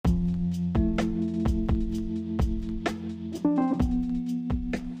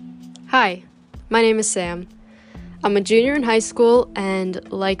Hi, my name is Sam. I'm a junior in high school, and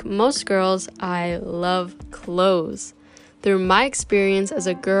like most girls, I love clothes. Through my experience as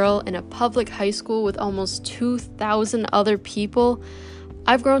a girl in a public high school with almost 2,000 other people,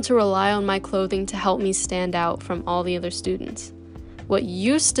 I've grown to rely on my clothing to help me stand out from all the other students. What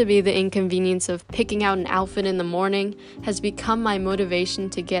used to be the inconvenience of picking out an outfit in the morning has become my motivation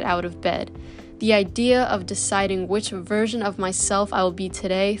to get out of bed. The idea of deciding which version of myself I will be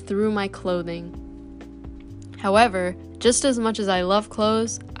today through my clothing. However, just as much as I love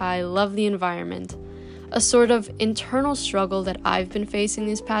clothes, I love the environment. A sort of internal struggle that I've been facing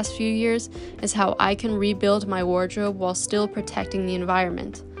these past few years is how I can rebuild my wardrobe while still protecting the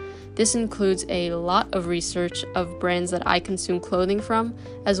environment. This includes a lot of research of brands that I consume clothing from,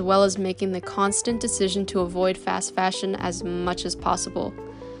 as well as making the constant decision to avoid fast fashion as much as possible.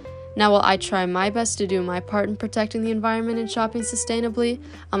 Now, while I try my best to do my part in protecting the environment and shopping sustainably,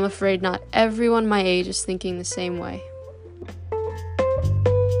 I'm afraid not everyone my age is thinking the same way.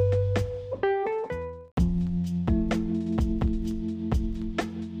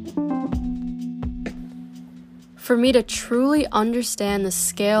 For me to truly understand the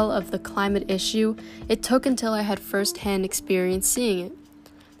scale of the climate issue, it took until I had first-hand experience seeing it.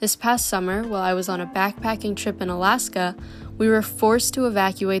 This past summer, while I was on a backpacking trip in Alaska, we were forced to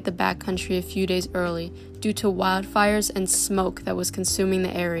evacuate the backcountry a few days early due to wildfires and smoke that was consuming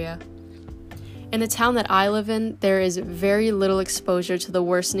the area. In the town that I live in, there is very little exposure to the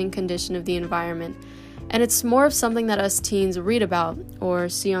worsening condition of the environment, and it's more of something that us teens read about or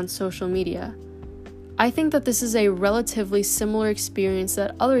see on social media. I think that this is a relatively similar experience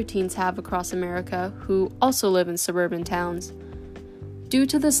that other teens have across America who also live in suburban towns. Due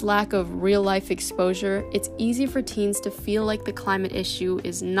to this lack of real-life exposure, it's easy for teens to feel like the climate issue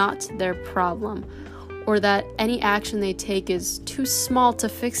is not their problem, or that any action they take is too small to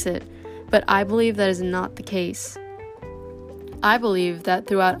fix it, but I believe that is not the case. I believe that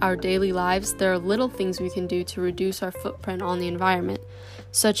throughout our daily lives, there are little things we can do to reduce our footprint on the environment,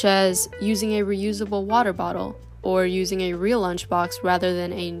 such as using a reusable water bottle, or using a real lunchbox rather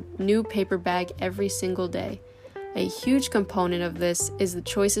than a new paper bag every single day. A huge component of this is the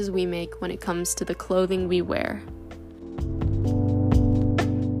choices we make when it comes to the clothing we wear.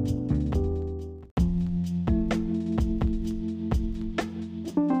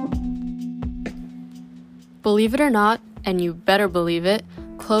 Believe it or not, and you better believe it,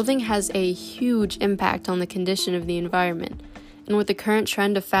 clothing has a huge impact on the condition of the environment. And with the current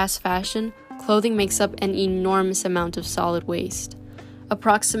trend of fast fashion, clothing makes up an enormous amount of solid waste.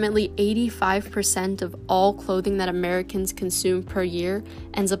 Approximately 85% of all clothing that Americans consume per year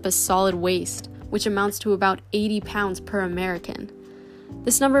ends up as solid waste, which amounts to about 80 pounds per American.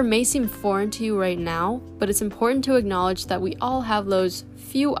 This number may seem foreign to you right now, but it's important to acknowledge that we all have those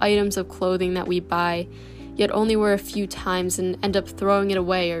few items of clothing that we buy, yet only wear a few times and end up throwing it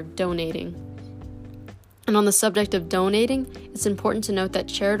away or donating. And on the subject of donating, it's important to note that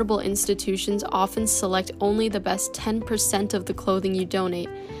charitable institutions often select only the best 10% of the clothing you donate,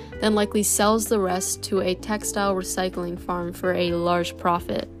 then likely sells the rest to a textile recycling farm for a large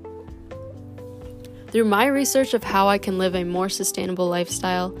profit. Through my research of how I can live a more sustainable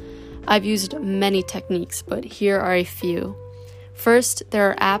lifestyle, I've used many techniques, but here are a few. First, there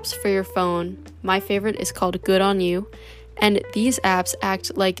are apps for your phone. My favorite is called Good On You, and these apps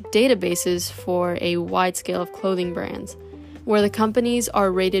act like databases for a wide scale of clothing brands, where the companies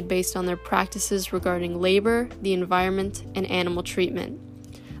are rated based on their practices regarding labor, the environment, and animal treatment.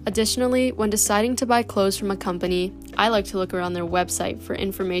 Additionally, when deciding to buy clothes from a company, I like to look around their website for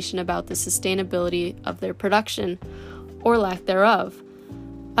information about the sustainability of their production, or lack thereof.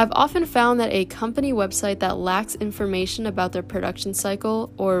 I've often found that a company website that lacks information about their production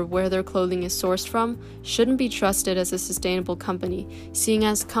cycle or where their clothing is sourced from shouldn't be trusted as a sustainable company, seeing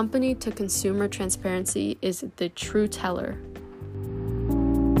as company-to-consumer transparency is the true teller.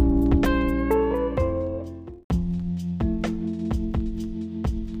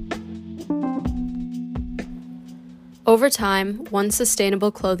 Over time, one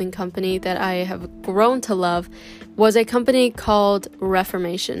sustainable clothing company that I have grown to love was a company called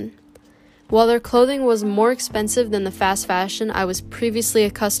Reformation. While their clothing was more expensive than the fast fashion I was previously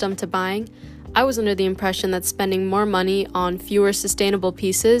accustomed to buying, I was under the impression that spending more money on fewer sustainable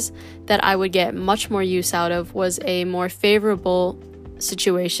pieces that I would get much more use out of was a more favorable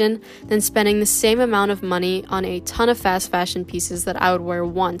situation than spending the same amount of money on a ton of fast fashion pieces that I would wear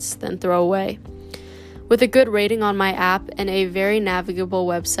once, then throw away. With a good rating on my app and a very navigable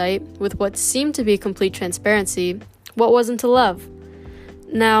website with what seemed to be complete transparency, what wasn't to love?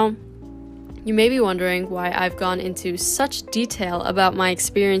 Now, You may be wondering why I've gone into such detail about my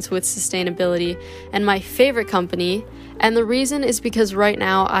experience with sustainability and my favorite company, and the reason is because right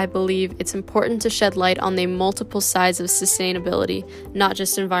now I believe it's important to shed light on the multiple sides of sustainability, not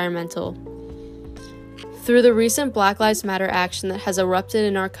just environmental. Through the recent Black Lives Matter action that has erupted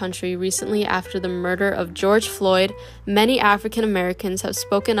in our country recently after the murder of George Floyd, many African Americans have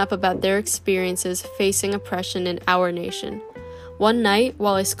spoken up about their experiences facing oppression in our nation. One night,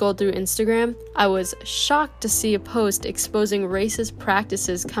 while I scrolled through Instagram, I was shocked to see a post exposing racist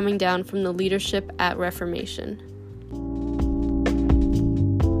practices coming down from the leadership at Reformation.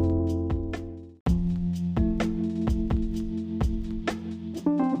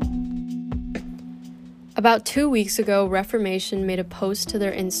 About 2 weeks ago, Reformation made a post to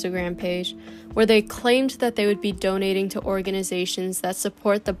their Instagram page where they claimed that they would be donating to organizations that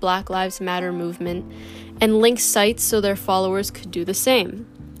support the Black Lives Matter movement and link sites so their followers could do the same.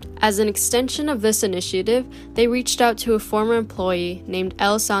 As an extension of this initiative, they reached out to a former employee named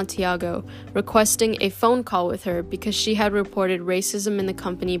Elle Santiago, requesting a phone call with her because she had reported racism in the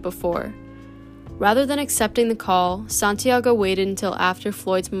company before. Rather than accepting the call, Santiago waited until after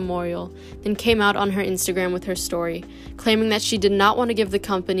Floyd's memorial, then came out on her Instagram with her story, claiming that she did not want to give the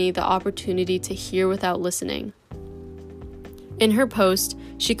company the opportunity to hear without listening. In her post,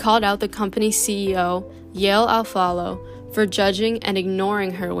 she called out the company's CEO, Yael Alfalo, for judging and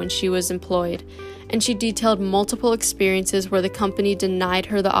ignoring her when she was employed, and she detailed multiple experiences where the company denied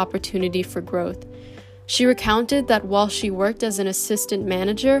her the opportunity for growth. She recounted that while she worked as an assistant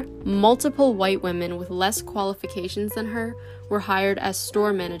manager, multiple white women with less qualifications than her were hired as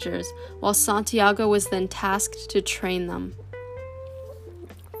store managers, while Santiago was then tasked to train them.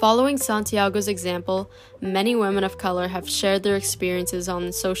 Following Santiago's example, many women of color have shared their experiences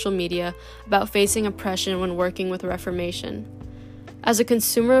on social media about facing oppression when working with Reformation. As a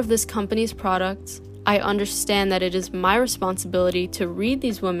consumer of this company's products, I understand that it is my responsibility to read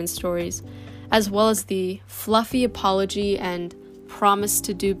these women's stories, as well as the fluffy apology and promise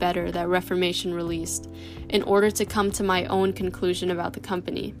to do better that Reformation released, in order to come to my own conclusion about the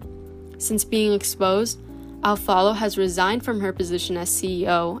company. Since being exposed, Alfalo has resigned from her position as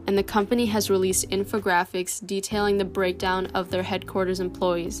CEO, and the company has released infographics detailing the breakdown of their headquarters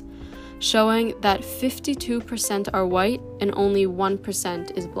employees, showing that 52% are white and only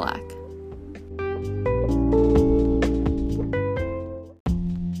 1% is black.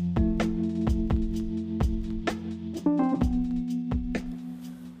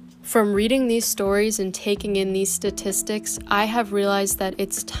 From reading these stories and taking in these statistics, I have realized that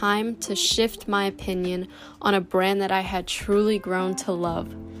it's time to shift my opinion on a brand that I had truly grown to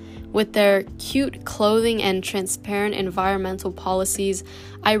love. With their cute clothing and transparent environmental policies,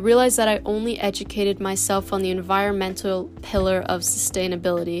 I realized that I only educated myself on the environmental pillar of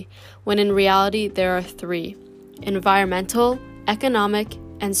sustainability, when in reality there are three: environmental, economic,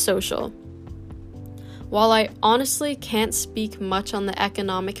 and social. While I honestly can't speak much on the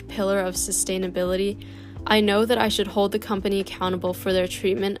economic pillar of sustainability, I know that I should hold the company accountable for their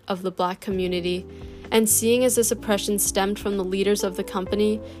treatment of the Black community, and seeing as this oppression stemmed from the leaders of the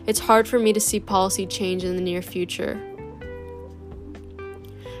company, it's hard for me to see policy change in the near future.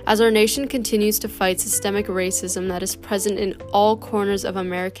 As our nation continues to fight systemic racism that is present in all corners of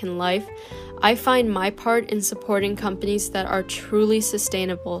American life, I find my part in supporting companies that are truly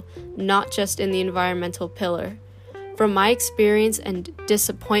sustainable, not just in the environmental pillar. From my experience and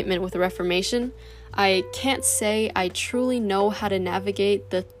disappointment with Reformation, I can't say I truly know how to navigate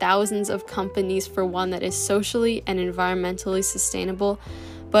the thousands of companies for one that is socially and environmentally sustainable,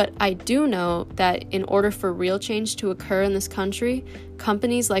 but I do know that in order for real change to occur in this country,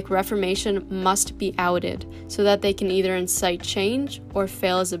 companies like Reformation must be outed so that they can either incite change or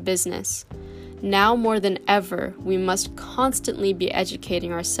fail as a business. Now more than ever, we must constantly be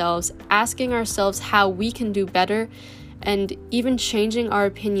educating ourselves, asking ourselves how we can do better, and even changing our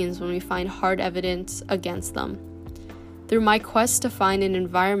opinions when we find hard evidence against them. Through my quest to find an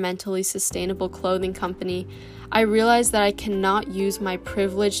environmentally sustainable clothing company, I realized that I cannot use my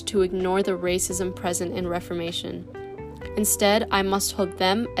privilege to ignore the racism present in Reformation. Instead, I must hold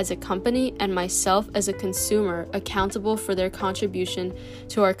them as a company and myself as a consumer accountable for their contribution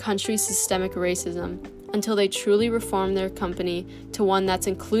to our country's systemic racism until they truly reform their company to one that's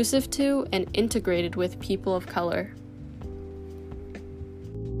inclusive to and integrated with people of color.